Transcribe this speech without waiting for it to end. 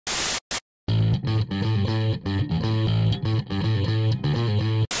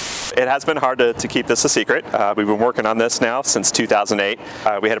It has been hard to keep this a secret. We've been working on this now since 2008.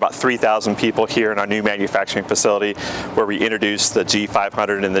 We had about 3,000 people here in our new manufacturing facility where we introduced the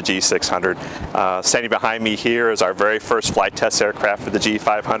G500 and the G600. Standing behind me here is our very first flight test aircraft for the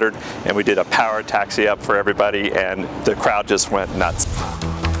G500, and we did a power taxi up for everybody, and the crowd just went nuts.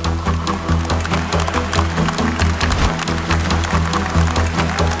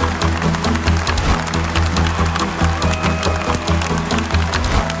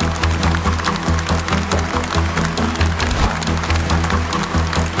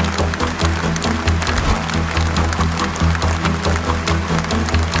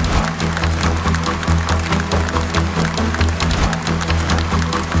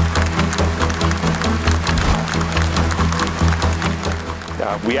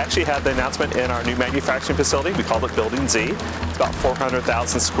 We actually had the announcement in our new manufacturing facility. We called it Building Z. It's about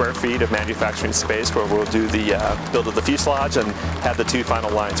 400,000 square feet of manufacturing space where we'll do the build of the fuselage and have the two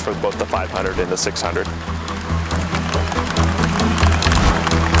final lines for both the 500 and the 600.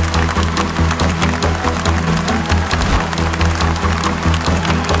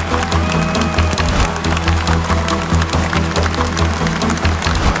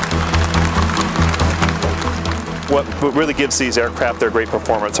 What really gives these aircraft their great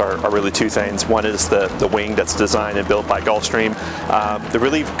performance are really two things. One is the wing that's designed and built by Gulfstream. That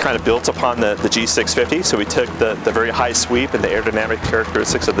really kind of built upon the G650. So we took the very high sweep and the aerodynamic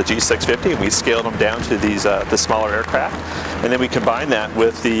characteristics of the G650 and we scaled them down to these the smaller aircraft. And then we combined that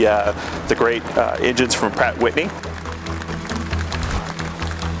with the great engines from Pratt Whitney.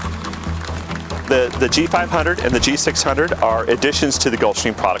 The G500 and the G600 are additions to the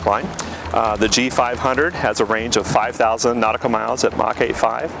Gulfstream product line. The G500 has a range of 5,000 nautical miles at Mach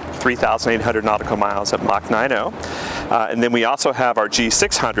 8.5, 3,800 nautical miles at Mach 9.0. And then we also have our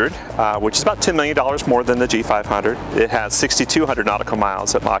G600, which is about $10 million more than the G500. It has 6,200 nautical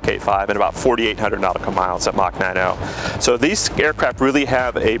miles at Mach 8.5 and about 4,800 nautical miles at Mach 9.0. So these aircraft really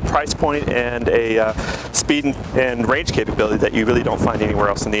have a price point and a speed and range capability that you really don't find anywhere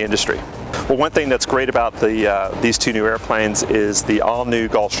else in the industry. Well, one thing that's great about these two new airplanes is the all-new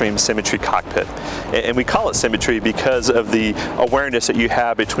Gulfstream Symmetry cockpit. And we call it Symmetry because of the awareness that you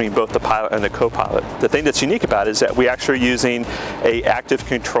have between both the pilot and the co-pilot. The thing that's unique about it is that we actually are using an active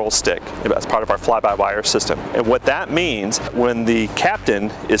control stick as part of our fly-by-wire system. And what that means, when the captain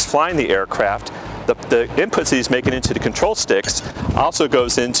is flying the aircraft, the inputs that he's making into the control sticks also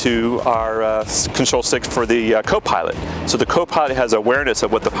goes into our control sticks for the co-pilot. So the co-pilot has awareness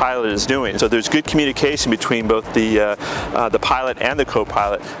of what the pilot is doing. So there's good communication between both the pilot and the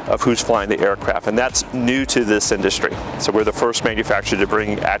co-pilot of who's flying the aircraft, and that's new to this industry. So we're the first manufacturer to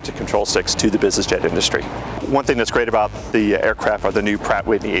bring active control sticks to the business jet industry. One thing that's great about the aircraft are the new Pratt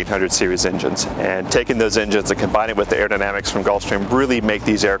Whitney 800 series engines, and taking those engines and combining with the aerodynamics from Gulfstream really make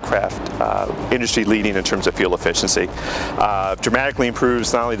these aircraft industry leading in terms of fuel efficiency. Dramatically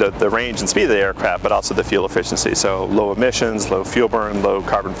improves not only the range and speed of the aircraft, but also the fuel efficiency. So low emissions, low fuel burn, low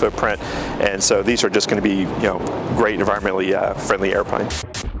carbon footprint, and so these are just going to be, great environmentally friendly airplanes.